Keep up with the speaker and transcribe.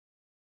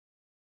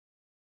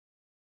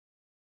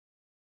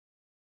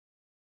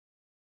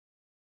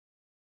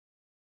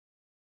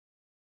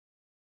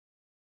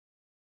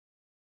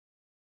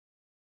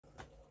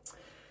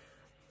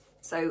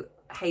So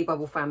hey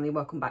Bubble family,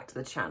 welcome back to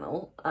the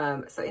channel.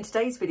 So in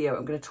today's video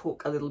I'm going to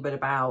talk a little bit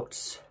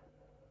about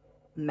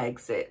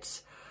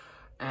Megxit.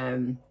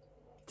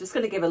 Just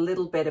going to give a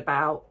little bit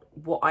about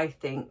what I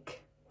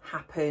think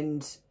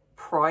happened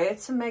prior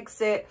to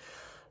Megxit, a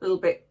little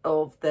bit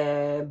of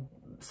their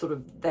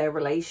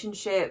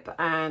relationship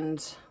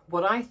and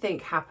what I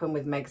think happened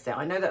with Megxit.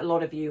 I know that a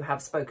lot of you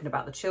have spoken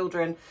about the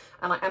children,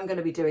 and I am going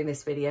to be doing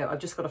this video. I've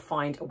just got to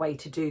find a way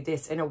to do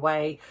this in a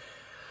way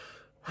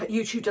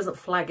YouTube doesn't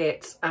flag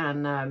it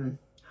and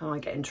I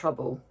get in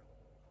trouble.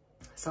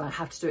 So I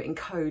have to do it in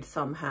code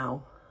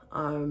somehow.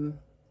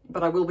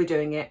 But I will be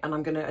doing it, and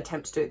I'm going to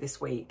attempt to do it this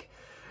week.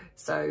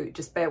 So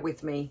just bear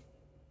with me.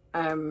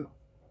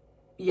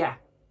 Yeah.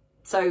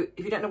 So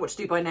if you don't know what to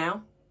do by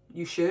now,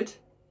 you should.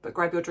 But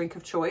grab your drink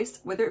of choice,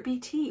 whether it be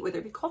tea, whether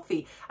it be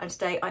coffee. And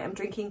today I am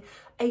drinking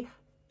a,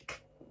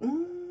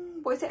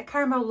 what is it? A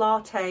caramel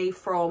latte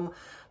from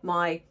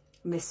my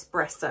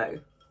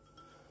Nespresso.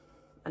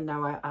 And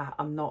no, I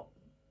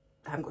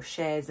haven't got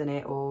shares in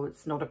it, or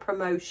it's not a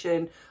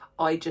promotion.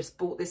 I just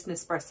bought this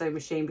Nespresso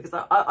machine because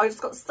I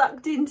just got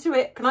sucked into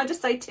it. Can I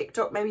just say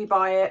TikTok made me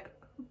buy it?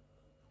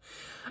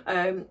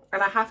 And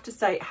I have to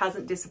say it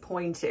hasn't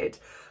disappointed.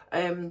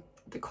 The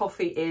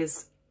coffee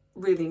is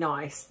really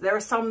nice. There are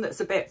some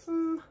that's a bit,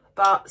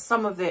 but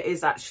some of it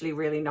is actually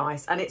really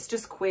nice, and it's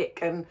just quick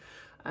and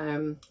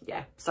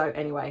yeah. So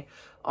anyway,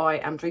 I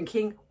am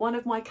drinking one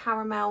of my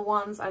caramel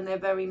ones, and they're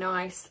very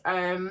nice.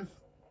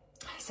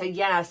 So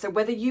yeah, so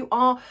whether you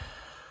are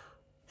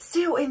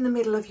still in the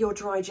middle of your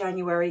dry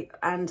January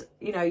and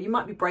you know you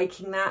might be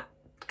breaking that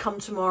come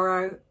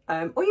tomorrow,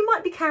 or you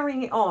might be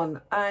carrying it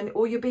on,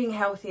 or you're being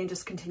healthy and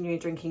just continuing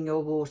drinking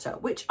your water,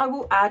 which I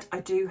will add I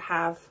do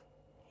have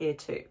here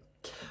too.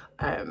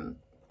 So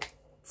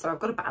I've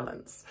got a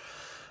balance.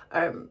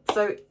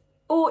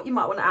 Or you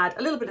might want to add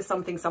a little bit of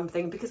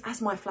something, because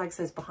as my flag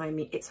says behind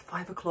me, it's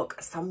 5 o'clock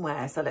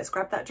somewhere. So let's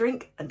grab that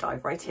drink and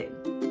dive right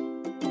in.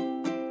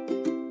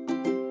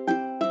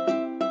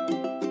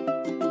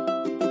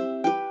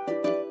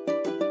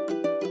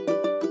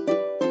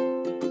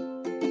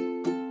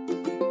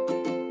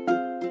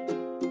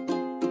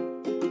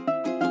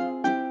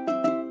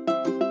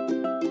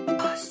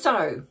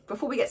 So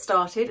before we get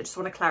started, I just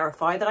want to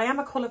clarify that I am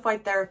a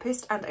qualified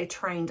therapist and a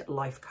trained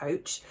life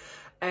coach.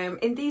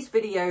 In these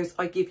videos,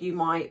 I give you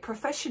my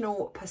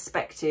professional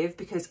perspective,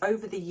 because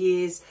over the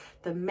years,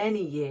 the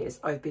many years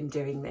I've been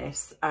doing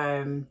this,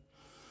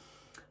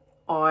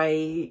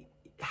 I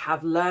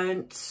have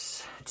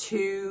learnt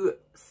to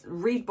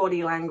read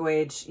body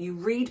language. You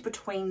read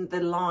between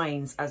the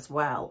lines as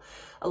well.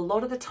 A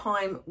lot of the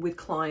time with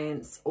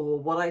clients, or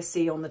what I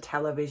see on the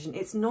television,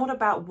 it's not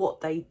about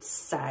what they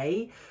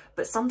say,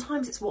 but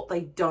sometimes it's what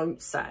they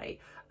don't say.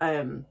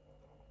 And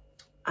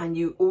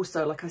you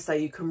also, like I say,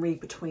 you can read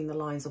between the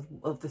lines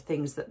of the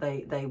things that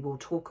they will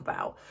talk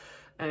about.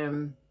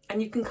 And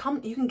you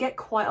can get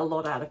quite a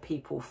lot out of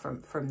people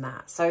from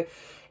that. So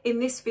in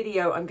this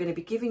video, I'm going to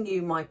be giving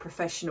you my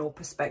professional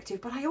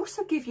perspective, but I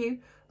also give you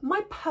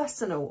my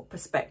personal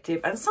perspective.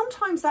 And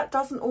sometimes that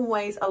doesn't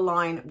always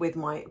align with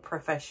my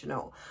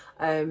professional.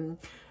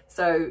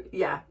 So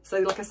yeah, so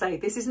like I say,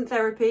 this isn't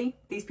therapy.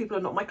 These people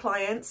are not my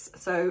clients.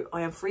 So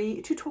I am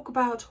free to talk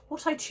about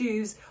what I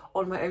choose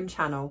on my own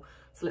channel.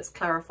 So let's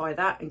clarify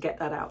that and get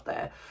that out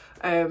there.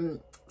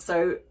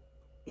 So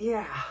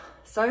yeah,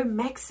 so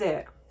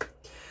Megxit.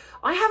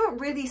 I haven't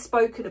really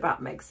spoken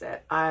about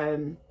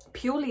Megxit,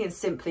 purely and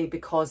simply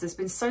because there's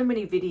been so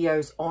many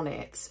videos on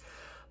it.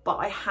 But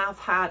I have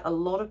had a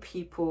lot of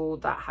people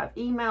that have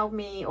emailed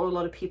me, or a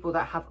lot of people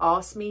that have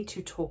asked me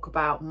to talk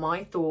about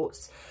my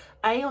thoughts,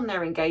 A, on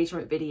their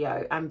engagement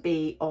video, and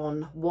B,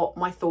 on what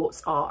my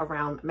thoughts are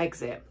around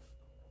Megxit.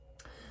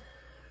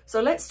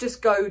 So let's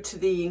just go to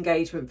the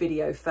engagement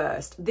video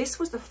first. This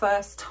was the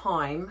first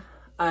time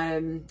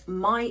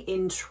my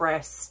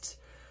interest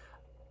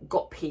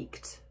got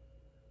piqued.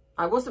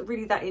 I wasn't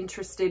really that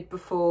interested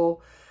before.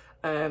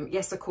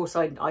 Yes, of course,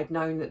 I'd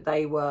known that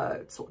they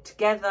were sort of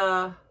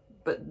together.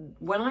 But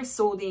when I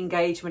saw the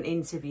engagement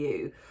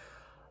interview,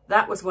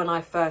 that was when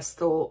I first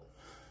thought,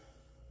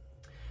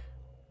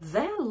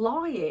 they're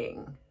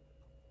lying.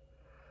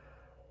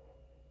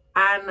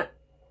 And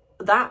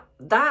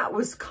that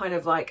was kind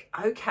of like,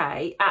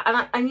 okay.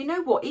 And you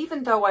know what,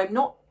 even though I'm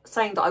not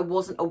saying that I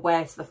wasn't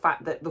aware to the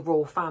fact that the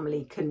royal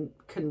family can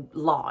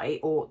lie,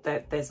 or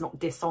that there's not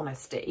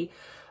dishonesty,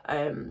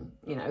 you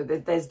know,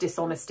 there's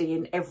dishonesty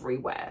in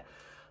everywhere.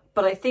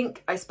 But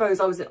I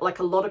suppose I was like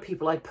a lot of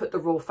people, I'd put the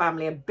royal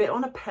family a bit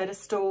on a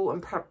pedestal, and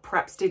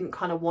perhaps didn't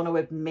kind of want to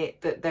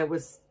admit that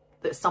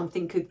that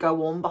something could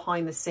go on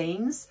behind the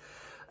scenes.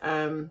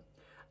 And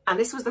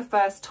this was the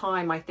first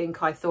time I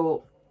think I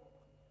thought,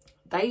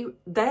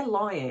 they're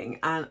lying.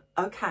 And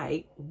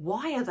okay,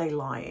 why are they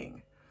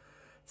lying?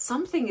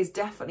 Something is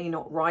definitely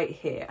not right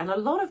here. And a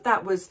lot of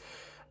that was,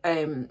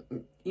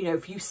 you know,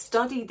 if you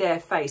study their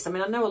face, I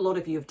mean, I know a lot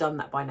of you have done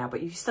that by now, but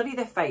if you study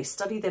their face,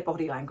 study their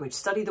body language,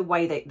 study the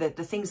way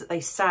the things that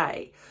they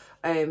say,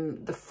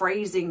 the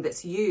phrasing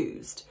that's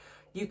used,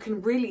 you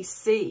can really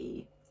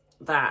see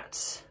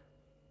that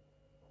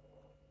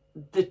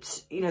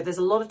that, you know, there's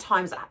a lot of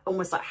times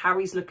almost like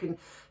Harry's looking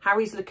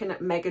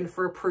at Meghan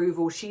for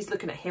approval. She's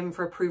looking at him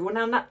for approval.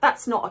 Now,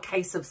 that's not a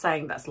case of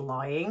saying that's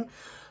lying.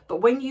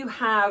 But when you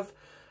have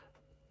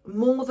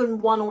more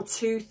than one or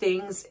two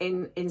things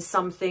in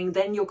something,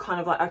 then you're kind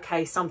of like,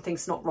 okay,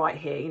 something's not right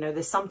here. You know,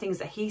 there's some things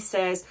that he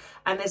says,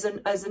 and there's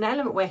an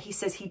element where he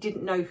says he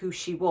didn't know who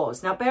she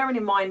was. Now, bearing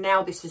in mind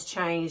now this has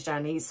changed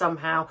and he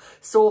somehow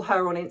saw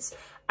her on Insta,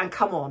 and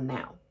come on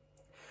now.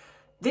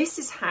 This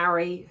is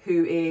Harry,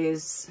 who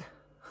is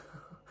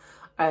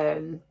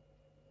the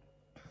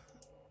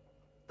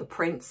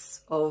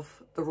prince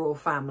of the royal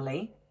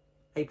family,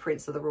 a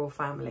prince of the royal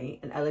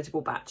family, an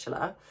eligible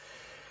bachelor.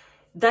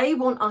 They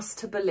want us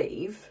to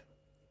believe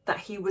that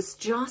he was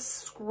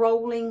just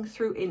scrolling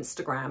through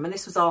Instagram, and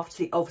this was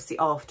obviously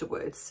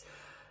afterwards,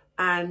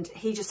 and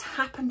he just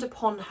happened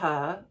upon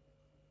her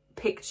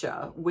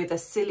picture with a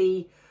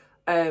silly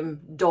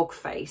dog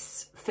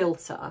face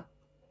filter,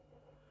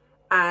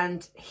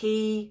 and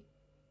he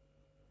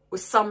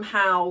was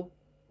somehow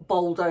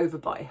bowled over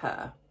by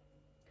her.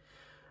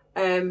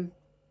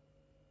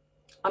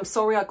 I'm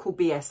sorry I call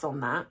BS on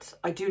that.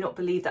 I do not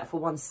believe that for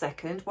 1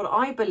 second. What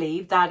I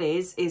believe that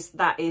is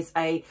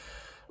a,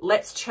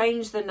 let's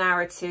change the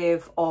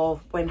narrative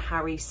of when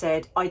Harry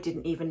said, I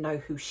didn't even know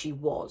who she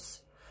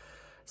was.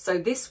 So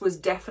this was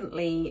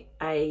definitely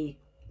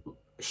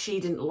she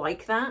didn't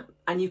like that.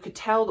 And you could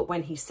tell that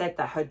when he said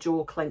that, her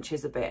jaw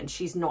clenches a bit and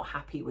she's not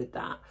happy with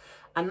that.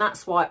 And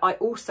that's why I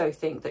also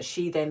think that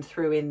she then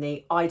threw in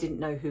the, I didn't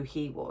know who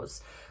he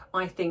was.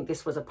 I think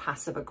this was a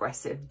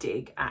passive-aggressive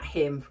dig at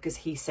him because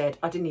he said,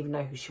 I didn't even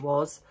know who she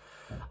was.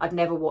 I'd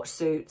never watched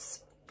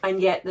Suits.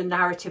 And yet the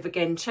narrative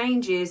again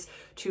changes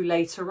to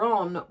later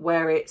on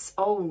where it's,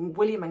 oh,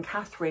 William and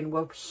Catherine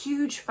were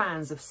huge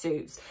fans of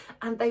Suits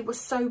and they were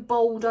so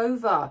bowled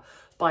over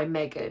by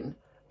Meghan.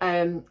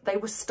 They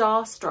were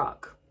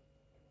starstruck.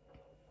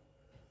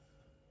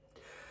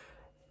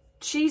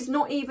 She's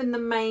not even the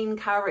main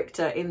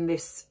character in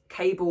this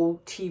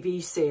cable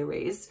TV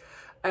series.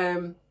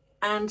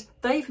 And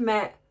they've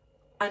met,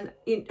 and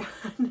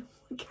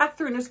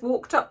Catherine has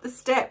walked up the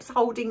steps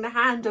holding the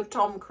hand of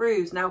Tom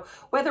Cruise. Now,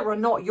 whether or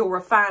not you're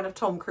a fan of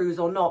Tom Cruise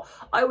or not,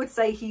 I would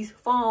say he's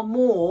far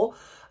more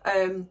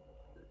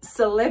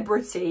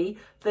celebrity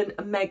than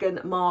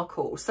Meghan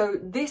Markle. So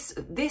this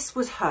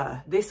was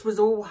her. This was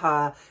all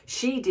her.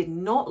 She did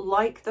not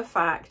like the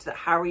fact that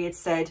Harry had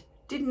said,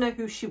 didn't know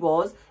who she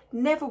was,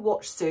 never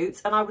watched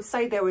Suits. And I would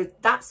say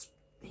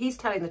he's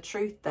telling the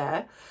truth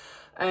there.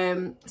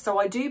 So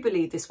I do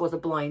believe this was a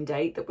blind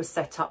date that was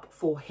set up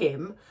for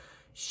him.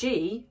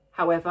 She,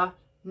 however,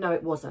 no,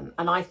 it wasn't.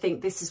 And I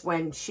think this is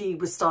when she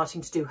was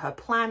starting to do her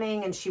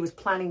planning, and she was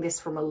planning this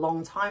from a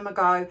long time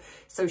ago.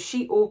 So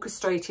she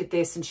orchestrated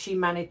this, and she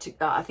managed to,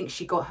 I think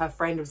she got her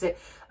friend, was it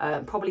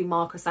probably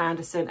Marcus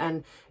Anderson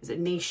and is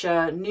it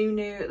Nisha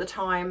Nunu at the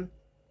time?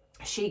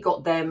 She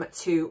got them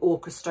to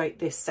orchestrate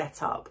this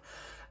setup.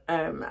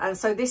 And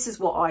so this is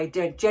what I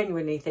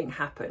genuinely think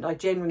happened. I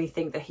genuinely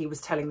think that he was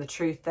telling the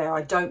truth there.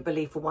 I don't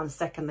believe for 1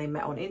 second they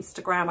met on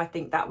Instagram. I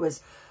think that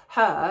was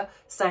her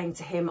saying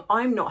to him,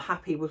 I'm not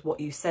happy with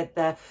what you said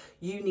there.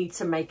 You need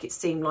to make it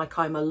seem like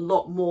I'm a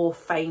lot more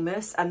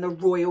famous and the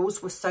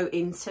royals were so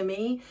into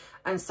me.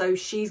 And so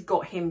she's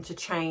got him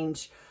to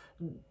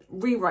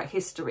rewrite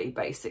history,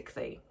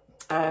 basically.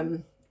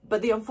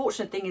 But the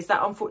unfortunate thing is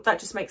that that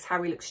just makes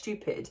Harry look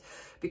stupid,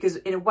 because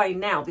in a way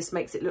now this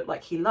makes it look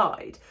like he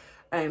lied.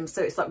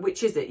 So it's like,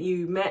 which is it?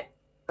 You met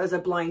as a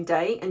blind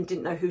date and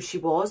didn't know who she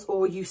was,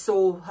 or you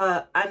saw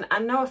her,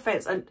 and no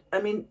offense, and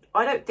I mean,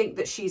 I don't think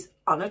that she's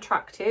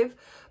unattractive,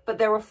 but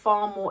there are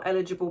far more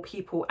eligible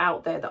people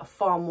out there that are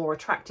far more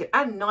attractive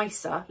and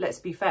nicer, let's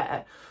be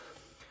fair.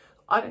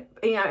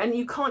 You know, and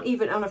you can't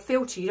even, on a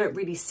filter, you don't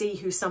really see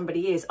who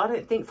somebody is. I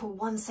don't think for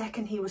 1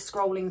 second he was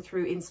scrolling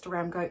through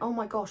Instagram going, oh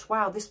my gosh,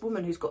 wow, this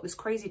woman who's got this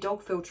crazy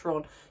dog filter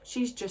on,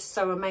 she's just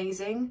so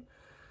amazing.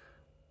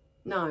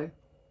 No.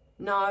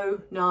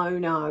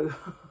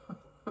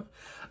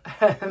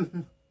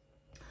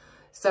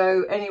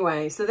 So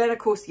anyway, so then of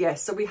course,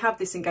 yes, so we have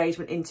this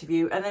engagement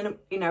interview, and then,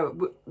 you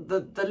know,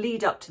 the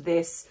lead up to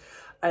this,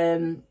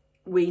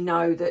 we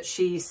know that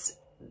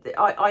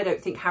I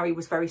don't think Harry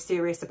was very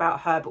serious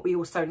about her, but we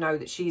also know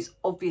that she's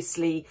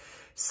obviously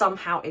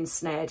somehow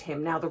ensnared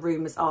him. Now the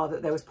rumours are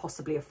that there was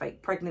possibly a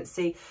fake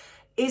pregnancy.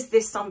 Is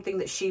this something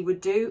that she would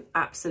do?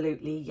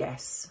 Absolutely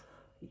yes.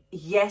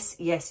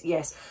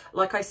 Yes.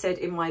 Like I said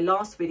in my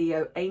last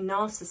video, a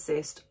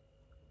narcissist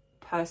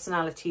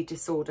personality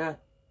disorder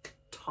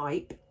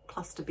type,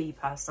 cluster B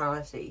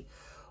personality,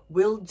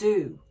 will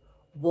do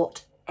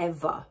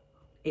whatever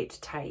it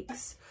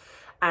takes.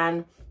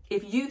 And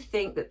if you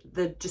think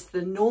that just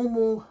the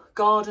normal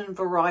garden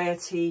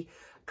variety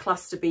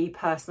cluster B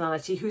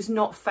personality who's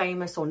not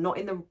famous or not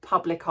in the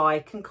public eye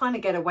can kind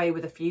of get away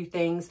with a few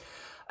things,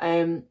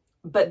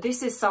 but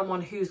this is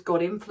someone who's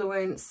got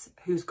influence,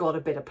 who's got a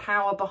bit of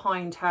power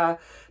behind her,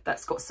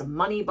 that's got some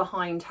money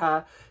behind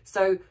her.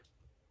 So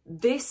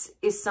this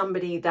is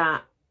somebody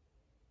that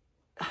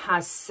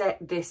has set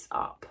this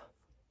up.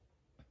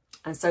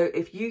 And so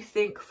if you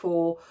think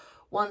for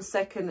 1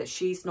 second that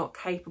she's not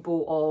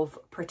capable of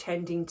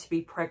pretending to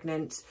be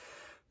pregnant,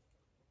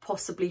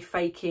 possibly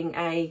faking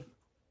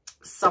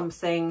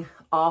something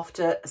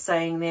after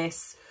saying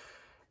this,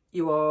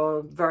 you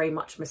are very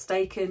much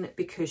mistaken,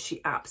 because she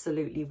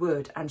absolutely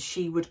would, and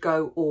she would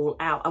go all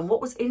out. And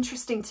what was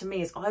interesting to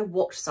me is I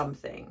watched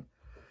something,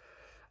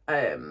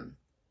 and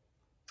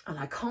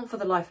I can't for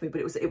the life of me,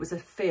 but it was a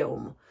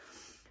film,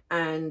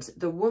 and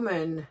the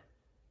woman,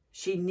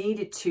 she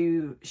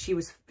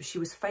was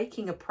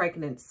faking a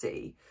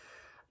pregnancy,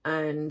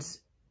 and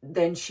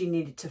then she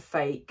needed to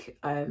fake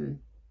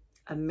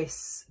a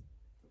miss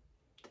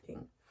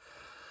thing.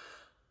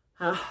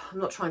 I'm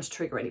not trying to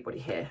trigger anybody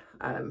here.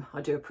 I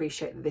do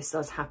appreciate that this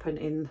does happen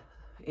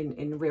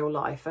in real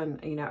life,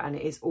 and you know, and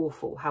it is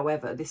awful.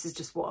 However, this is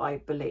just what I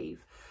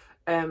believe.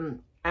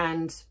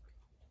 And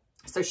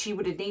so she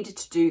would have needed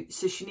to do,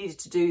 so she needed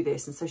to do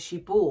this, and so she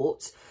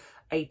bought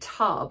a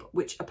tub,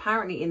 which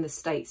apparently in the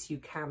States you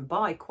can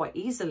buy quite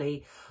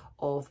easily,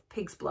 of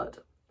pig's blood.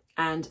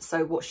 And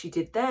so what she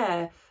did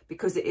there,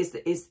 because it is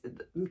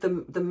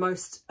the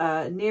most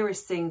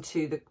nearest thing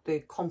to the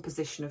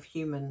composition of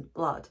human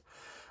blood.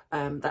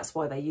 That's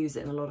why they use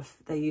it in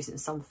they use it in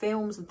some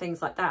films and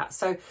things like that.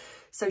 So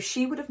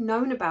she would have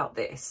known about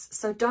this.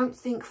 So don't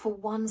think for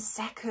 1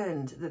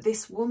 second that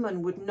this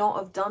woman would not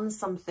have done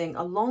something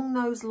along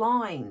those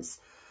lines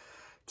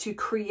to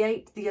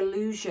create the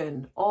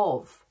illusion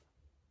of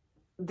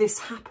this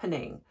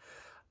happening.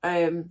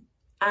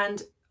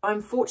 And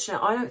I'm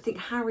fortunate. I don't think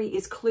Harry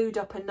is clued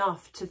up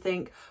enough to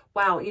think,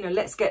 wow, you know,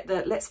 let's get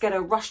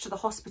a rush to the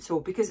hospital,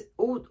 because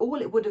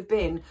all it would have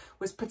been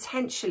was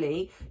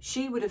potentially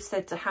she would have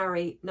said to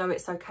Harry, no,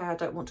 it's okay, I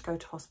don't want to go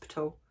to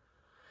hospital.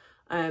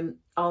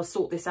 I'll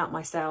sort this out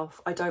myself.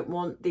 I don't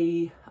want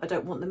the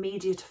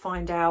media to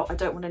find out. I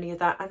don't want any of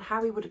that. And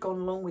Harry would have gone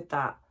along with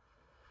that.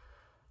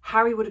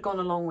 Harry would have gone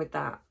along with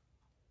that.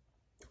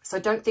 So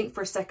don't think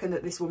for a second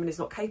that this woman is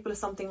not capable of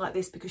something like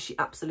this, because she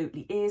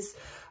absolutely is.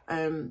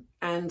 And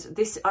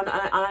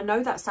I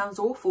know that sounds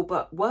awful,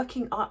 but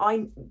working,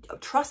 I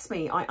trust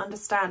me, I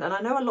understand. And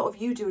I know a lot of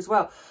you do as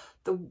well.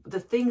 The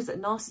things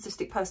that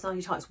narcissistic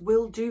personality types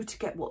will do to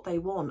get what they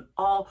want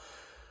are,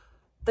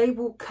 they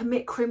will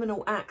commit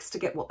criminal acts to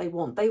get what they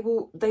want. They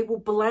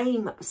will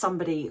blame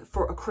somebody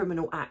for a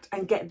criminal act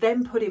and get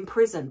them put in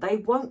prison. They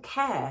won't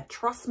care.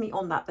 Trust me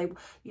on that.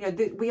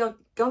 We are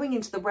going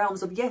into the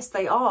realms of, yes,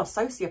 they are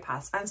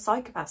sociopaths and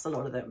psychopaths, a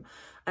lot of them.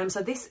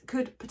 So this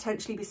could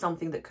potentially be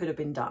something that could have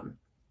been done.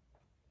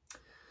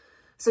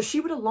 So she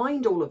would have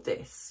lined all of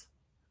this.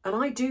 And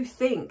I do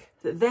think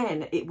that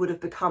then it would have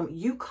become,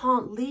 you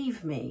can't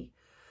leave me,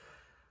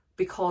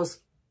 because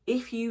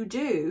if you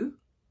do,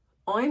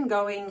 I'm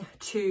going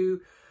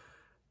to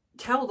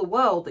tell the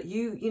world that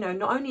you know,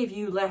 not only have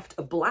you left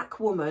a black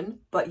woman,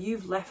 but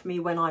you've left me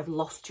when I've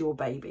lost your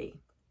baby.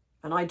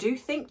 And I do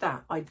think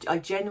that. I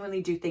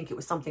genuinely do think it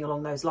was something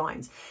along those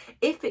lines.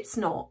 If it's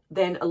not,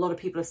 then a lot of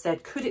people have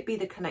said, could it be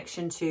the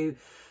connection to,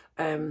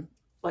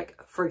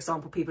 like, for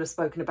example, people have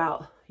spoken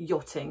about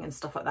yachting and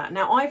stuff like that.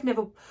 Now, I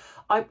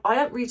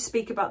don't really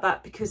speak about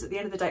that, because at the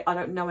end of the day, I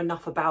don't know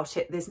enough about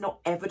it. There's not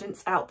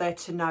evidence out there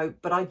to know,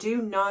 but I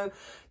do know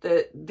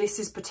that this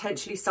is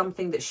potentially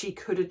something that she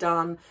could have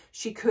done.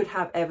 She could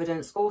have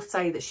evidence, or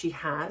say that she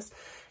has.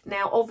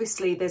 Now,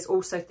 obviously, there's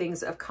also things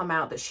that have come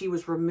out that she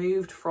was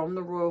removed from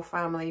the royal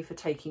family for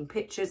taking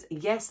pictures.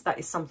 Yes, that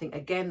is something,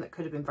 again, that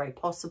could have been very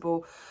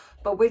possible.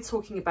 But we're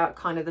talking about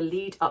kind of the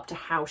lead up to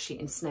how she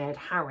ensnared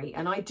Harry.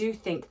 And I do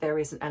think there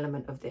is an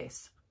element of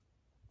this.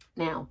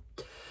 Now,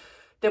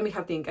 then we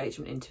have the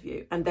engagement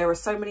interview. And there are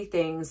so many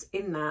things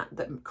in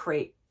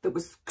that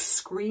was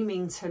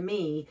screaming to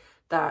me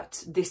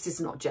that this is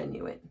not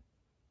genuine.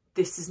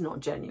 This is not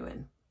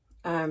genuine.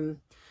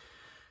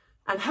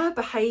 And her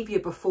behaviour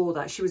before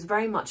that, she was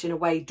very much in a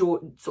way,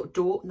 doe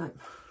caught in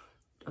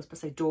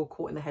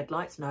the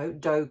headlights. No,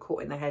 doe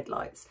caught in the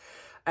headlights.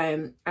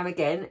 And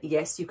again,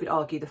 yes, you could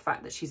argue the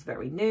fact that she's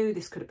very new.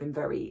 This could have been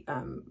very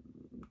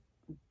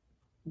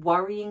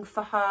worrying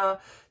for her,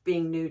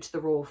 being new to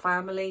the royal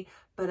family.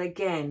 But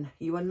again,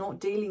 you are not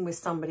dealing with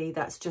somebody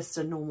that's just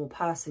a normal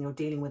person. You're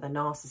dealing with a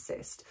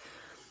narcissist.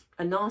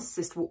 A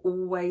narcissist will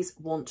always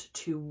want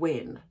to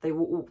win. They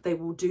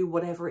will do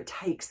whatever it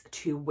takes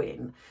to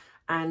win.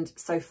 And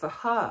so for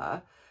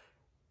her,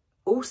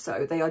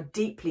 also, they are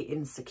deeply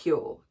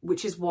insecure,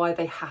 which is why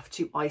they have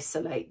to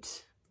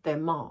isolate their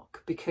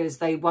mark, because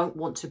they won't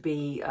want to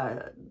be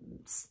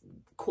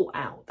caught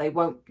out. They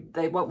won't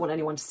want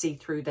anyone to see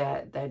through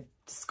their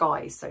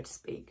disguise, so to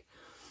speak.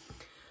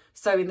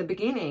 So in the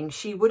beginning,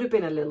 she would have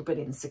been a little bit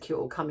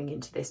insecure coming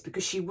into this,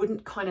 because she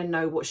wouldn't kind of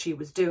know what she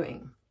was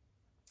doing.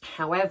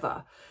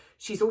 However,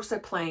 she's also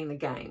playing the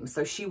game.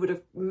 So she would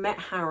have met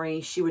Harry.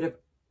 She would have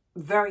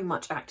very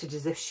much acted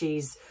as if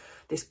she's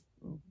this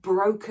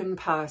broken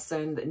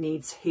person that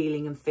needs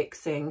healing and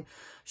fixing.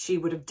 She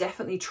would have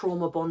definitely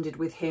trauma bonded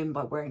with him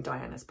by wearing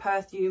Diana's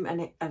perfume.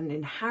 And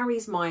in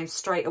Harry's mind,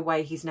 straight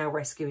away, he's now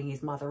rescuing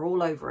his mother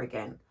all over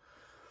again.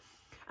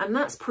 And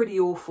that's pretty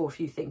awful if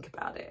you think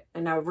about it.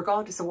 And now,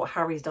 regardless of what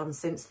Harry's done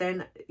since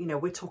then, you know,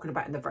 we're talking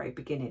about in the very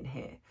beginning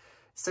here.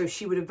 So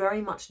she would have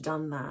very much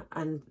done that.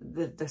 And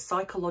the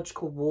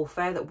psychological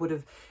warfare that would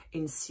have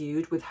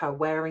ensued with her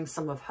wearing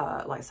some of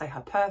her, like say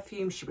her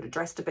perfume, she would have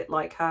dressed a bit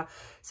like her.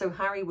 So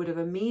Harry would have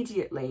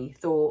immediately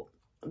thought,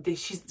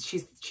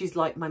 she's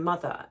like my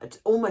mother,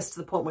 almost to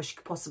the point where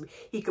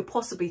he could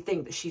possibly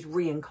think that she's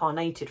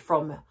reincarnated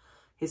from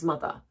his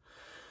mother.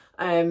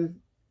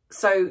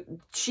 So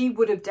she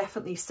would have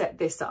definitely set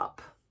this up.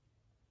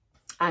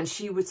 And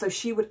she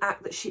would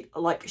act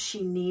that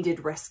she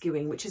needed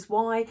rescuing, which is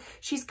why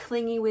she's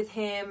clingy with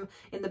him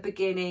in the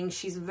beginning.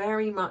 She's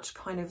very much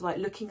kind of like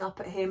looking up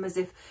at him as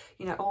if,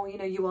 you know, oh, you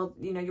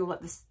know, you're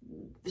like this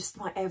is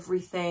my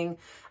everything.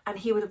 And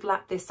he would have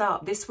lapped this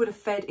up. This would have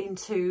fed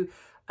into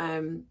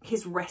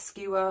his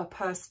rescuer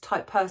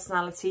type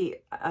personality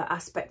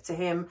aspect to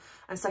him,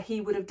 and so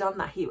he would have done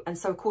that. And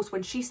so of course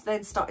when she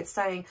then started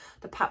saying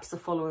the paps are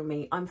following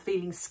me, I'm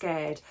feeling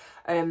scared,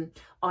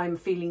 I'm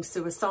feeling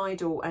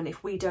suicidal, and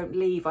if we don't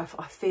leave, I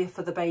fear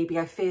for the baby,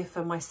 I fear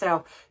for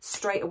myself,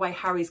 straight away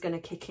Harry's going to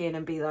kick in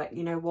and be like,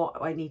 you know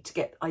what, I need to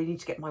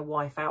get my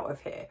wife out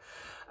of here.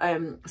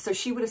 So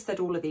she would have said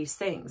all of these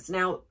things.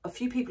 Now a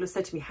few people have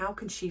said to me, how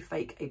can she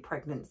fake a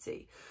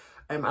pregnancy?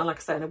 And like I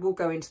said, and I will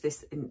go into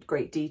this in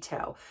great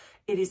detail.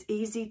 It is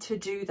easy to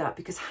do that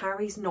because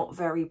Harry's not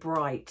very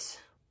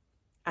bright.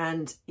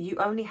 And you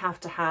only have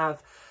to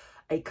have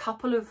a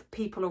couple of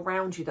people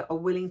around you that are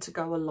willing to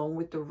go along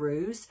with the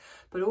ruse.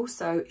 But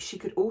also, she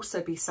could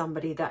also be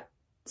somebody that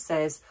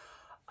says,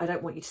 I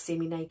don't want you to see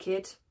me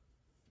naked.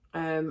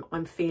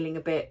 I'm feeling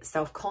a bit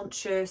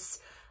self-conscious.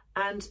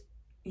 And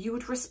you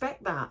would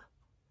respect that.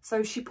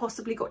 So she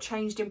possibly got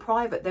changed in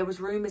private. There was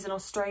rumours in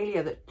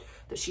Australia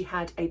that she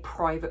had a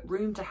private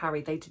room to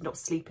Harry. They did not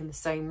sleep in the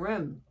same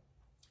room.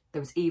 There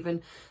was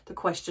even the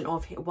question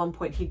of, at one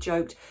point he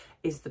joked,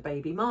 is the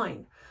baby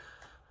mine?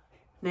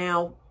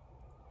 Now,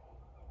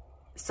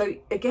 so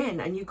again,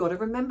 and you've got to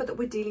remember that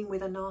we're dealing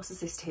with a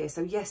narcissist here.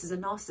 So yes, is a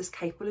narcissist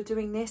capable of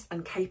doing this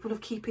and capable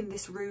of keeping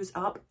this ruse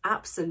up?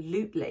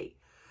 Absolutely.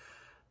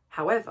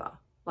 However,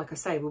 like I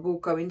say, we will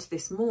go into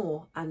this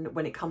more, and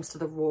when it comes to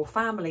the royal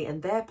family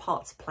and their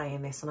part to play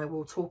in this, and I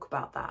will talk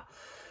about that.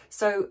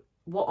 So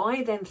what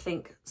I then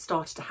think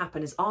started to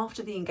happen is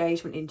after the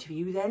engagement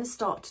interview, you then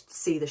start to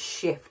see the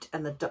shift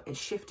and the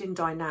shift in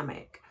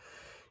dynamic.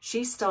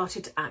 She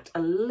started to act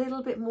a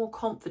little bit more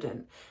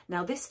confident.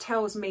 Now this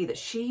tells me that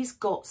she's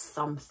got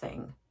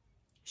something.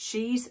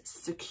 She's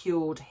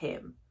secured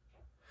him,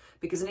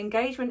 because an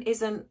engagement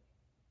isn't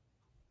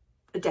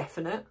a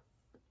definite.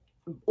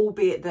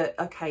 Albeit that,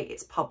 okay,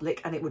 it's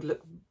public and it would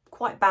look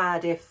quite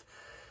bad if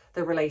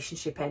the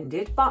relationship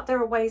ended, but there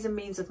are ways and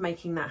means of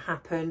making that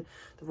happen.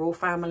 The royal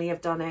family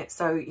have done it.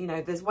 So, you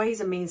know, there's ways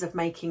and means of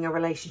making a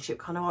relationship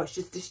kind of, oh, it's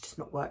just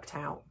not worked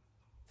out.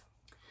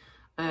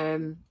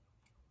 But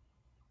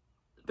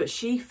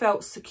she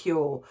felt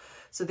secure.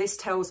 So this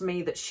tells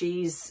me that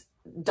she's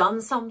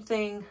done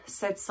something,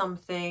 said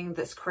something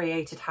that's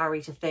created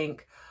Harry to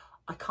think,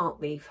 I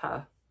can't leave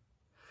her.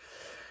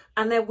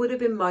 And there would have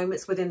been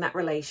moments within that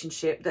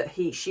relationship that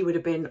she would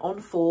have been on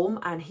form,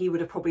 and he would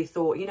have probably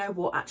thought, you know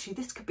what, actually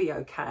this could be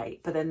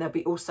okay. But then there'll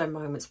be also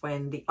moments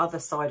when the other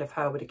side of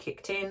her would have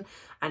kicked in,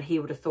 and he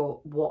would have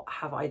thought, what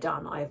have I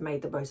done? I have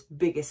made the most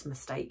biggest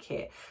mistake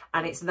here.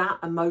 And it's that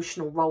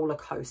emotional roller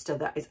coaster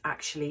that is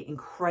actually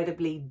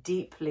incredibly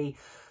deeply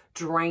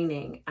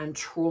draining and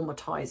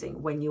traumatizing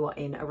when you are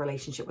in a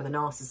relationship with a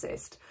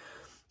narcissist.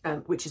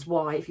 Which is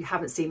why, if you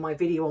haven't seen my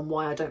video on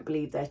why I don't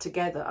believe they're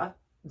together,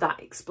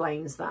 that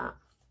explains that.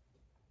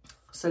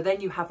 So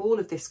then you have all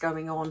of this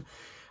going on,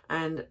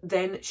 and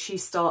then she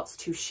starts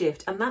to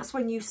shift, and that's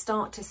when you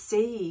start to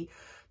see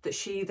that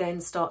she then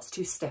starts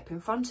to step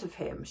in front of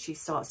him. She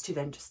starts to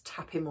then just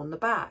tap him on the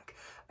back,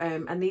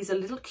 and these are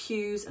little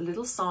cues,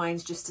 little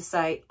signs just to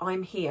say,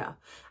 I'm here.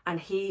 And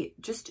he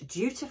just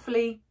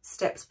dutifully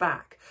steps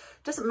back.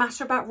 Doesn't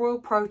matter about royal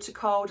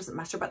protocol, doesn't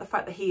matter about the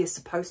fact that he is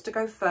supposed to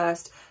go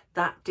first.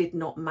 That did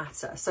not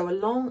matter. So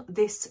along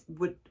this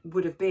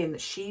would have been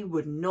that she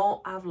would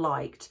not have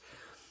liked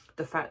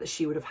the fact that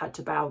she would have had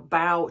to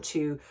bow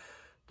to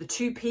the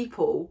two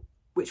people,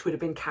 which would have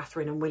been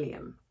Catherine and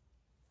William.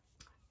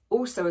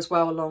 Also as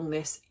well along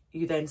this,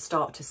 you then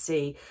start to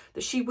see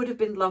that she would have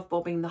been love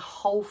bombing the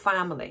whole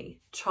family,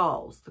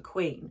 Charles, the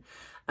Queen.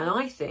 And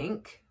I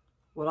think,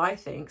 what I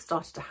think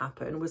started to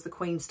happen was the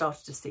Queen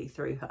started to see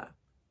through her.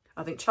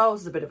 I think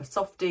Charles is a bit of a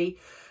softie,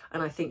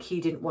 and I think he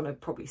didn't want to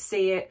probably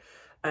see it.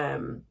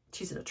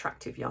 She's an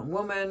attractive young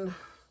woman.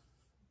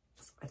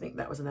 I think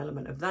that was an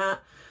element of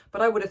that.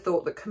 But I would have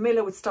thought that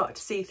Camilla would start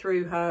to see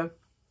through her.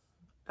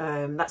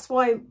 That's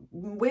why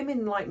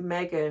women like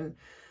Meghan,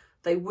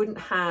 they wouldn't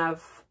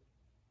have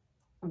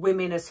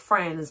women as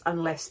friends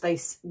unless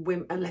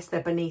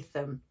they're beneath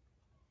them.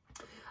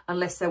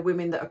 Unless they're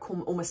women that are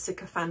almost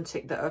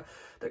sycophantic, that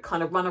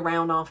kind of run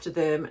around after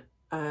them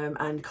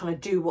and kind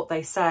of do what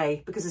they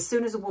say. Because as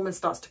soon as a woman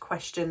starts to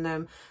question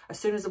them, as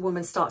soon as a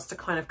woman starts to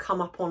kind of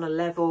come up on a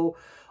level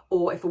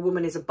or if a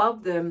woman is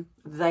above them,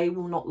 they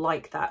will not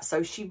like that.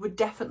 So she would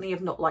definitely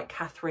have not liked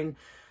Catherine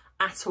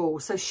at all.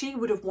 So she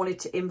would have wanted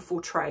to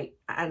infiltrate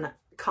and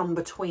come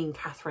between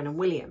Catherine and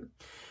William.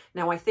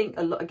 Now, I think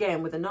a lot,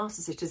 again, with the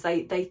narcissist, is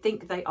they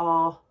think they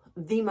are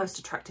the most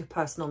attractive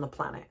person on the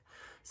planet.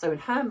 So in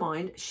her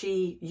mind,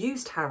 she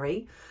used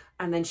Harry,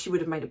 and then she would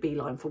have made a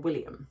beeline for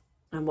William.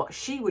 And what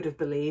she would have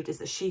believed is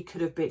that she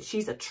could have been,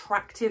 she's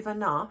attractive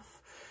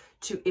enough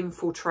to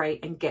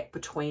infiltrate and get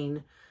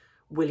between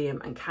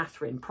William and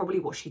Catherine. Probably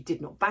what she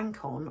did not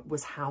bank on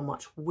was how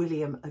much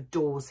William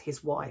adores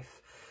his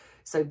wife.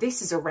 So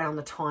this is around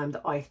the time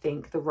that I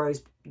think the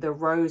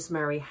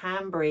Rosemary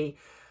Hanbury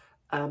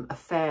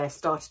affair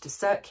started to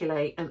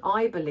circulate, and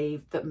I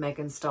believe that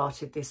Meghan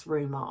started this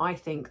rumour. I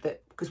think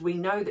that, because we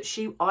know that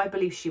I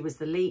believe she was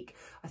the leak.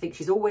 I think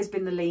she's always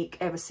been the leak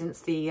ever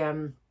since the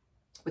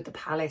with the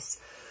palace,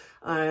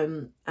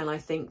 and I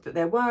think that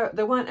there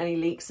weren't any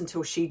leaks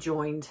until she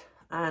joined,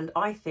 and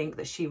I think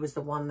that she was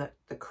the one that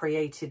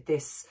created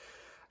this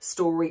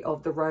story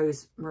of the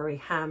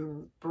Rosemary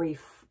Hanbury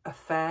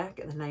affair,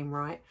 get the name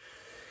right.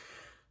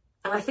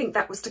 And I think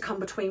that was to come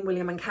between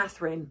William and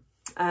Catherine.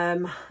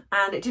 And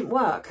it didn't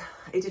work.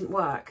 It didn't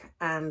work.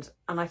 And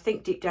I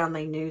think deep down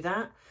they knew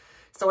that.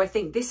 So I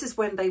think this is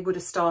when they would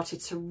have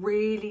started to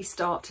really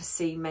start to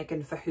see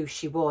Meghan for who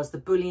she was. The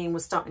bullying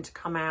was starting to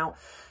come out.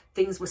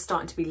 Things were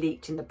starting to be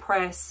leaked in the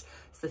press.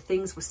 So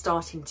things were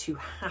starting to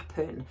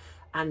happen.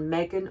 And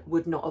Meghan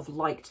would not have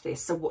liked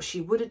this. So what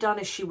she would have done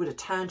is she would have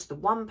turned to the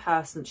one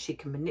person that she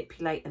can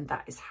manipulate, and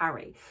that is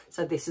Harry.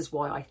 So this is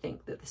why I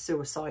think that the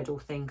suicidal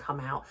thing come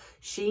out.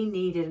 She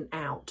needed an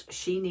out.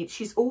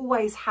 She's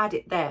always had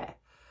it there.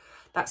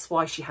 That's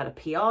why she had a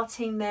PR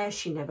team there.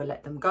 She never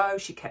let them go.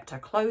 She kept her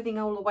clothing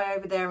all the way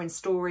over there in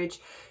storage.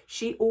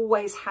 She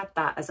always had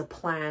that as a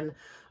plan,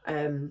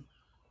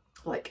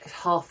 like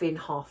half in,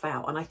 half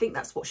out. And I think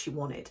that's what she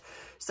wanted.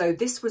 So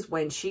this was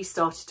when she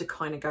started to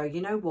kind of go, you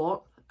know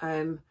what?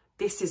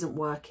 This isn't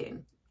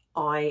working.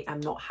 I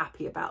am not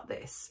happy about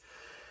this.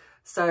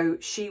 So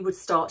she would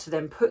start to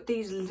then put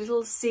these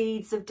little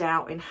seeds of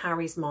doubt in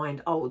Harry's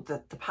mind. Oh, the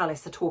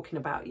palace are talking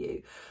about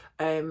you.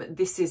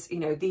 This is, you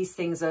know, these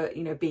things are,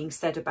 you know, being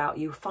said about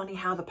you. Funny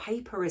how the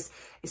paper is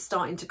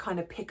starting to kind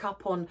of pick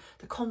up on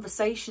the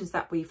conversations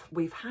that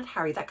we've had,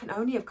 Harry. That can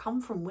only have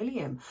come from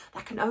William.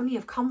 That can only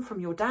have come from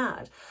your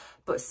dad.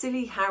 But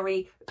silly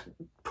Harry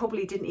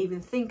probably didn't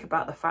even think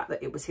about the fact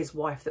that it was his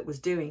wife that was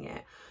doing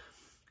it.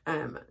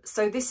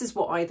 So this is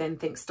what I then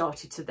think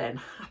started to then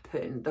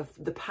happen.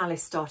 The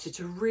palace started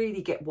to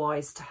really get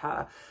wise to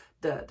her.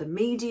 The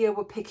media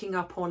were picking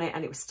up on it,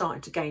 and it was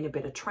starting to gain a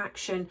bit of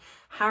traction.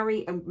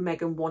 Harry and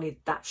Meghan wanted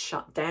that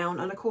shut down.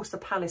 And of course, the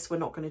palace were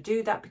not going to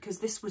do that, because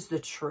this was the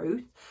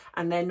truth,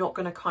 and they're not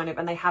going to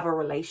and they have a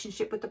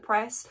relationship with the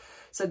press.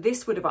 So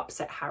this would have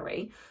upset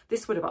Harry.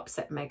 This would have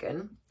upset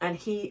Meghan. And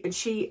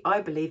she,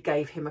 I believe,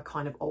 gave him a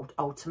kind of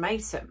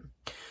ultimatum.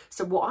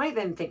 So what I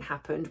then think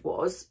happened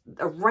was,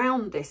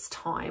 around this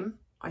time,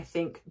 I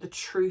think the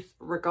truth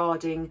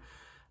regarding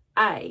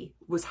A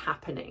was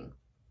happening.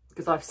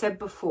 Because I've said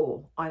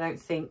before, I don't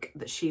think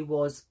that she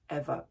was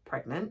ever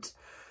pregnant.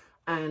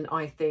 And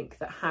I think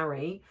that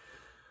Harry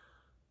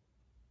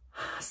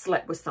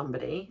slept with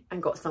somebody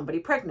and got somebody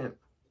pregnant.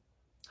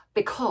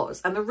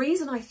 And the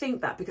reason I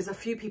think that, because a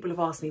few people have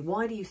asked me,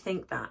 why do you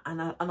think that?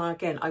 And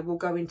again, I will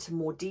go into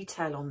more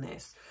detail on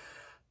this.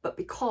 But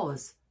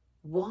because,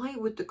 why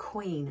would the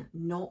Queen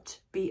not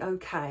be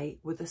okay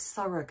with a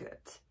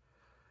surrogate?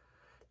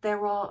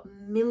 There are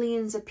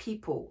millions of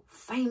people,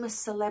 famous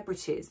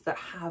celebrities, that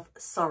have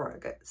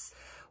surrogates.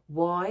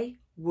 Why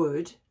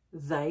would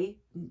they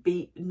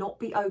not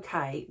be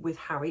okay with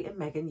Harry and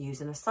Meghan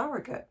using a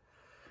surrogate?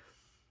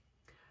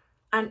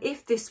 And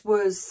if this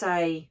was,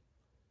 say,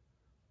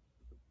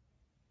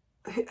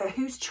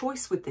 whose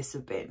choice would this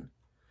have been?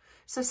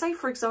 So say,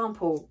 for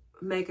example,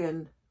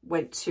 Meghan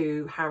went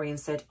to Harry and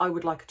said, I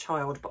would like a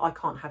child, but I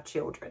can't have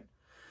children.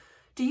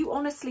 Do you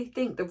honestly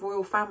think the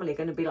royal family are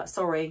going to be like,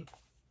 sorry,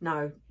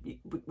 no,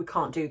 we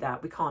can't do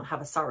that. We can't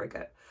have a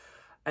surrogate.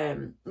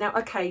 Now,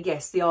 okay,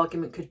 yes, the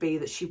argument could be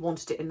that she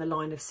wanted it in the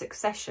line of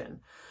succession,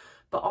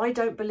 but I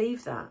don't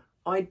believe that.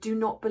 I do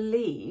not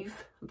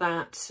believe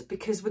that,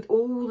 because with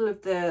all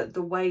of the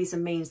ways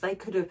and means, they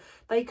could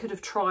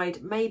have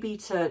tried maybe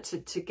to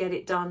get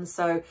it done.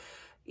 So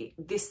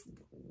this,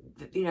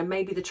 you know,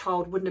 maybe the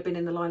child wouldn't have been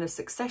in the line of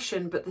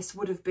succession, but this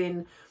would have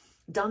been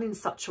done in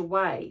such a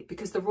way,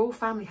 because the royal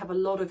family have a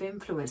lot of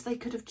influence. They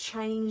could have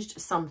changed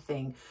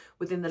something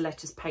within the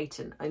letters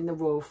patent in the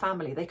royal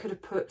family. They could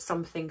have put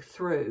something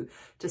through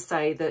to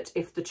say that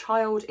if the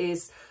child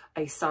is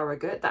a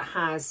surrogate that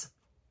has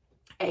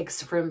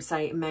eggs from,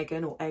 say,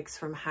 Meghan or eggs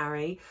from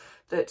Harry,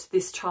 that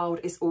this child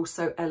is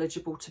also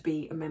eligible to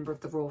be a member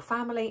of the royal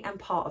family and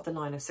part of the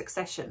line of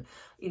succession.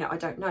 You know, I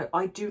don't know.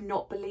 I do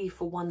not believe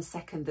for 1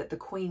 second that the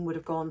Queen would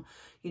have gone,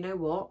 you know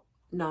what?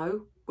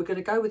 No, we're going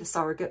to go with a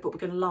surrogate, but we're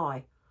going to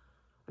lie.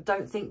 I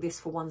don't think this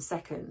for 1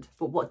 second.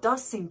 But what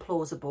does seem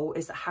plausible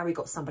is that Harry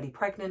got somebody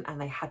pregnant and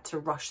they had to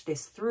rush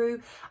this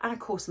through. And of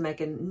course,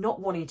 Meghan, not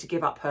wanting to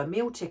give up her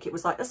meal ticket,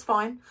 was like, that's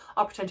fine,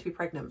 I'll pretend to be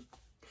pregnant.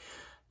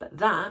 But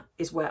that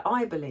is where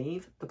I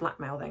believe the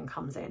blackmail then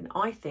comes in.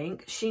 I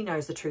think she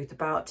knows the truth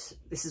about,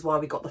 this is why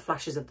we got the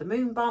flashes of the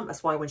moon bump.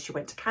 That's why when she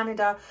went to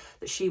Canada,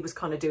 that she was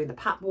kind of doing the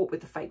pap walk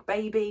with the fake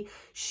baby.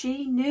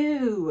 She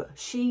knew.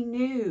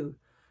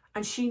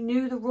 And she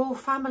knew the royal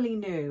family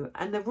knew.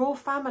 And the royal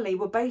family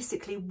were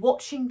basically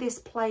watching this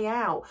play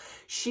out.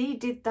 She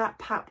did that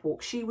pap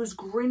walk. She was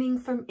grinning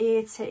from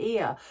ear to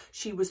ear.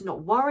 She was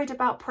not worried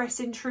about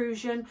press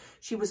intrusion.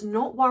 She was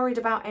not worried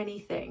about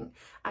anything.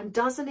 And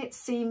doesn't it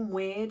seem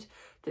weird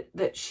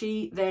that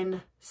she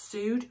then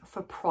sued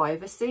for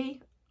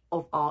privacy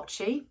of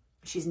Archie?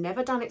 She's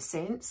never done it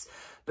since,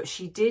 but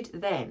she did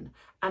then.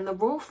 And the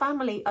royal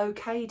family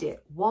okayed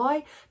it.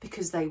 Why?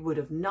 Because they would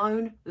have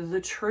known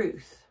the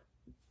truth.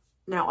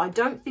 Now, I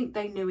don't think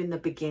they knew in the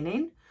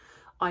beginning.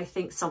 I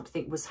think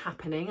something was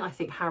happening. I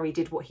think Harry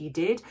did what he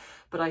did.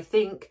 But I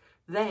think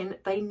then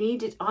they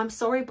needed... I'm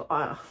sorry, but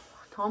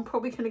I'm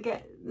probably going to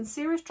get in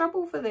serious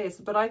trouble for this.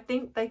 But I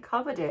think they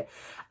covered it.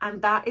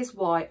 And that is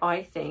why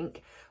I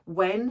think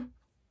when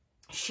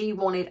she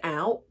wanted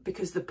out,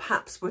 because the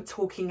paps were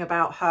talking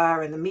about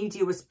her and the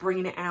media was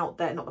bringing it out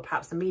there. Not the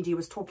paps, the media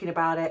was talking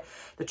about it.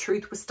 The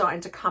truth was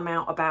starting to come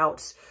out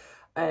about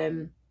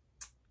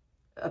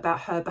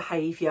her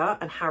behaviour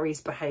and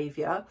Harry's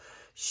behaviour.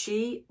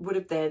 She would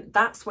have then,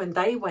 that's when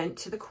they went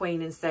to the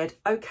Queen and said,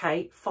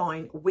 okay,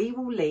 fine, we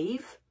will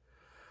leave.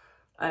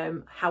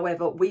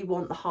 However, we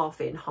want the half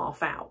in,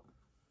 half out.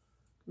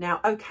 Now,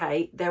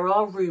 okay, there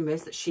are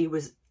rumours that she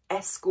was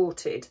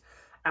escorted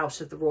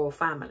out of the royal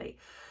family.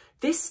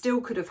 This still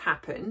could have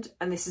happened,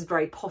 and this is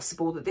very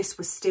possible that this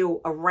was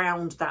still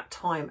around that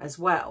time as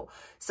well.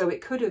 So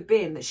it could have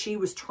been that she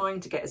was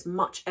trying to get as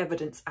much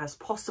evidence as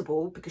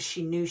possible because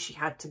she knew she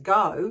had to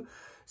go.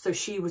 So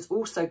she was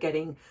also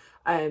getting,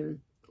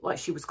 like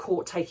she was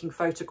caught taking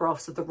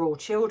photographs of the royal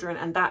children,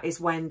 and that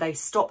is when they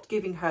stopped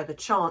giving her the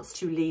chance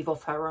to leave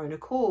of her own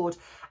accord,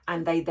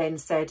 and they then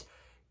said,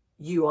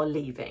 you are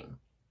leaving.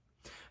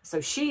 So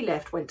she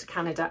left, went to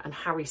Canada, and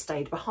Harry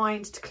stayed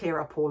behind to clear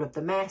up all of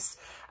the mess.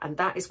 And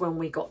that is when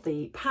we got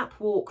the pap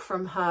walk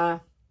from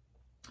her.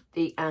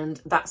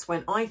 And that's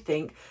when I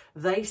think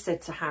they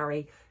said to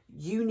Harry,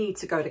 you need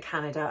to go to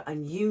Canada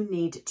and you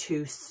need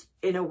to,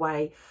 in a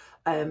way,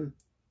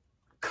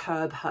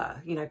 curb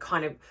her, you know,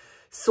 kind of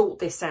sort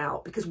this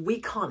out, because we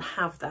can't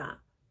have that.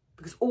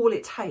 Because all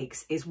it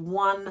takes is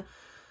one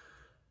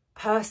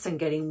person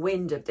getting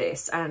wind of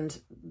this,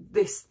 and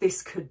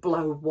this could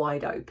blow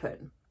wide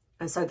open.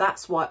 And so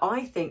that's why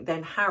I think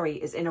then Harry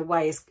is, in a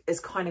way, has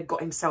kind of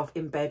got himself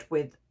in bed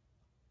with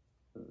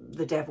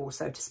the devil,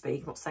 so to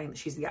speak. I'm not saying that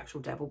she's the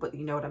actual devil, but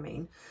you know what I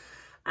mean.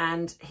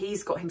 And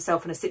he's got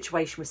himself in a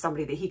situation with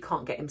somebody that he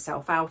can't get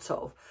himself out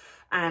of.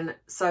 And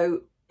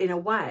so, in a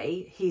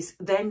way, he's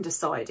then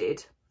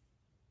decided,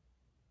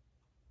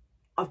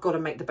 I've got to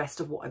make the best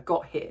of what I've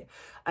got here.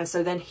 And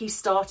so then he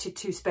started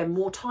to spend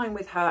more time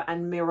with her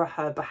and mirror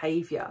her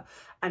behaviour.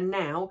 And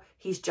now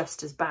he's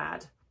just as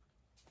bad.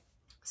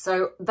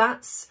 So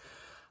that's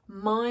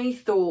my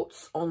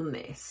thoughts on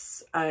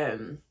this.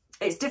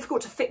 It's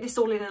difficult to fit this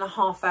all in a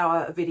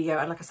half-hour video.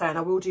 And like I say, and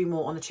I will do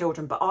more on the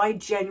children. But I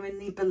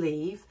genuinely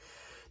believe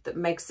that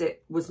Megxit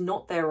was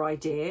not their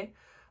idea.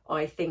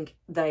 I think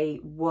they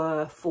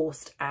were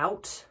forced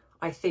out.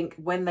 I think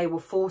when they were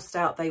forced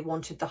out, they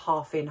wanted the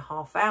half in,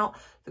 half out.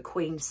 The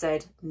Queen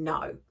said,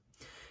 no.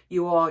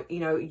 You are, you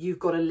know, you've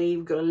got to leave.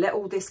 You've got to let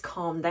all this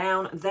calm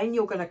down. Then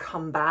you're going to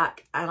come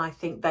back. And I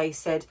think they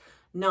said,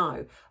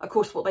 no. Of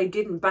course, what they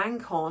didn't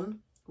bank on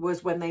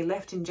was when they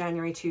left in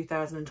January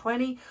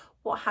 2020.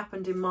 What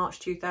happened in March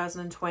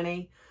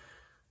 2020?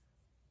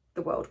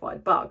 The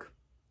worldwide bug.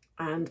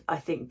 And I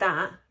think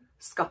that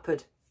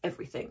scuppered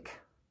everything.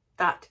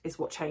 That is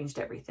what changed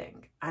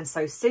everything. And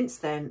so since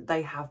then,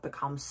 they have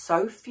become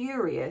so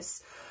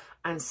furious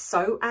and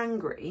so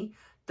angry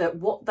that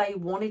what they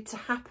wanted to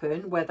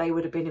happen, where they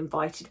would have been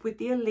invited with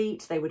the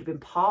elite, they would have been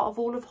part of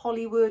all of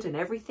Hollywood and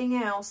everything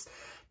else,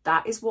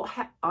 that is what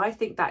I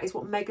think that is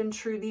what Meghan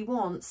truly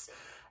wants.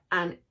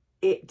 And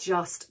it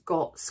just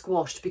got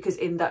squashed, because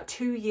in that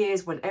 2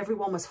 years when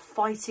everyone was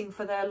fighting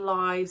for their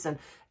lives and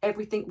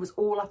everything was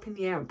all up in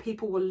the air and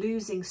people were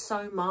losing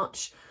so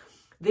much,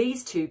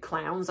 these two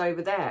clowns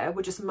over there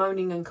were just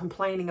moaning and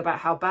complaining about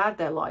how bad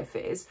their life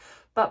is.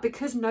 But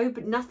because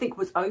nothing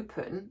was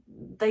open,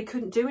 they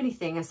couldn't do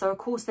anything. And so, of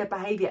course, their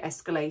behaviour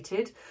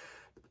escalated.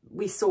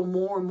 We saw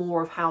more and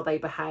more of how they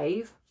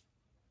behave.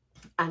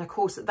 And, of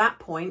course, at that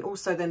point,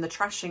 also then the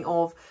trashing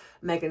of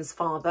Meghan's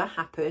father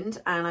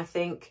happened. And I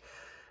think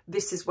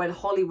this is when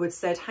Hollywood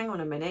said, hang on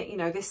a minute, you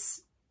know,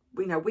 this,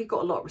 you know, we've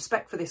got a lot of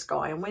respect for this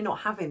guy and we're not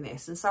having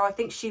this. And so I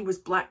think she was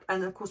black.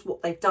 And, of course,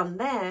 what they've done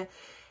there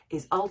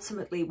is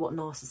ultimately what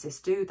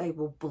narcissists do. They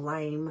will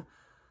blame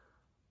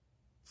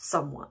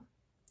someone.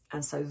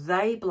 And so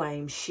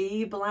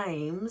she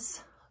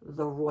blames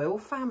the royal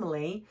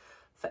family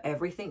For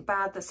everything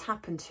bad that's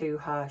happened to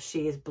her,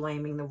 she is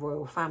blaming the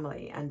royal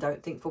family. And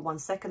don't think for one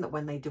second that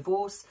when they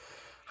divorce,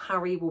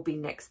 Harry will be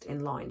next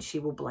in line. She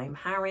will blame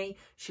Harry,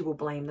 she will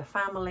blame the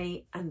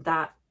family, and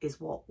that is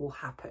what will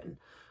happen.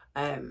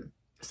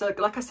 So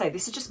like I say,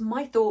 this is just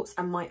my thoughts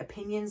and my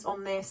opinions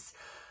on this.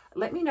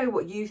 Let me know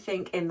what you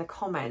think in the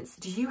comments.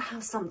 Do you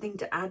have something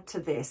to add to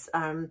this?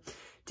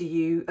 Do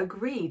you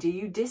agree? Do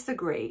you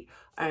disagree?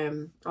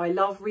 I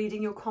love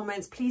reading your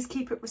comments. Please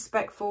keep it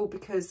respectful,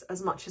 because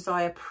as much as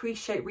I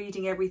appreciate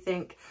reading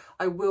everything,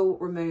 I will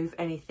remove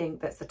anything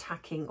that's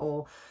attacking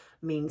or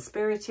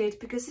mean-spirited,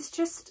 because it's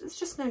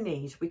just no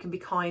need. We can be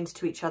kind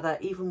to each other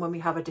even when we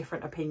have a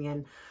different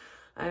opinion.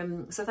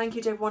 So thank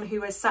you to everyone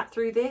who has sat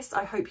through this.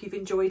 I hope you've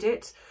enjoyed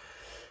it.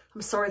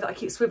 I'm sorry that I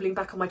keep swiveling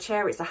back on my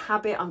chair. It's a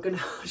habit. I'm going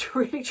to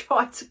really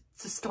try to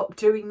stop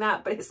doing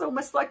that. But it's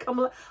almost like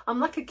I'm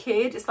like a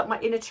kid. It's like my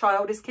inner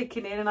child is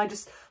kicking in, and I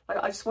just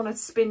want to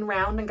spin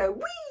round and go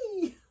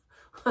wee.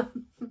 But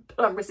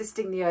I'm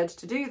resisting the urge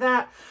to do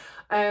that.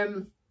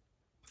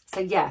 So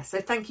yeah,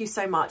 so thank you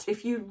so much.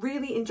 If you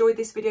really enjoyed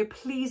this video,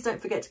 please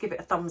don't forget to give it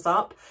a thumbs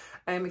up.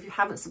 If you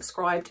haven't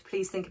subscribed,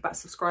 please think about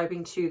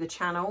subscribing to the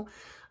channel.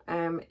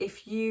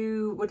 If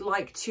you would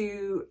like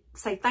to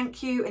say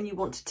thank you and you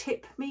want to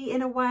tip me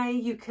in a way,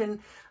 you can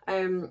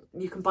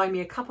buy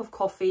me a cup of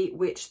coffee,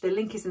 which the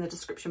link is in the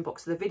description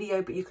box of the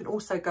video, but you can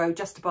also go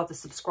just above the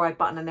subscribe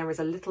button and there is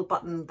a little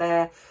button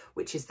there,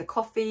 which is the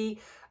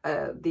coffee,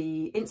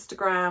 the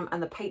Instagram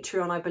and the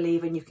Patreon, I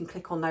believe, and you can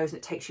click on those and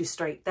it takes you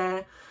straight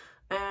there.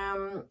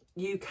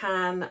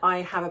 I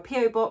have a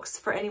PO box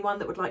for anyone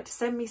that would like to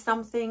send me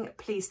something.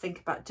 Please think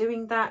about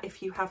doing that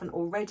if you haven't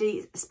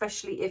already,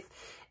 especially if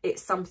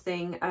it's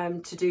something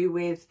to do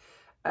with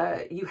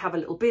you have a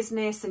little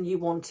business and you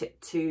want it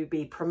to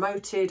be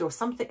promoted or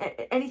something.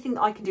 Anything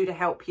that I can do to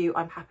help you,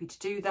 I'm happy to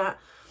do that.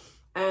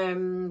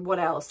 What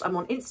else? I'm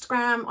on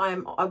Instagram.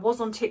 I was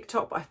on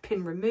TikTok, but I've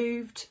been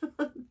removed.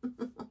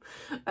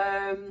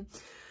 I'm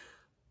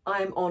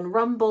on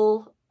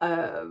Rumble.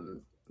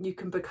 You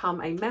can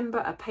become a member,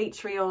 a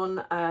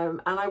Patreon,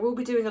 and I will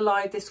be doing a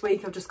live this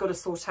week. I've just got to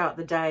sort out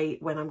the day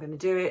when I'm going to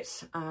do it.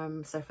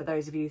 So for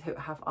those of you who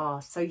have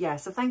asked. So yeah,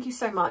 so thank you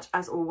so much.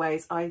 As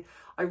always, I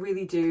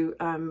really do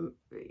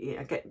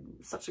get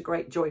such a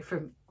great joy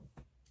from,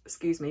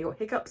 excuse me, or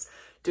hiccups,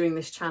 doing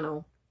this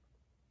channel.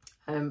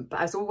 But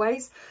as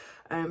always,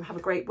 have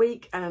a great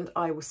week, and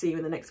I will see you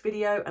in the next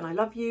video. And I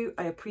love you,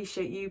 I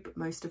appreciate you, but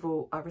most of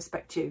all, I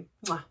respect you.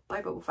 Mwah.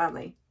 Bye, Bubble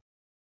Family.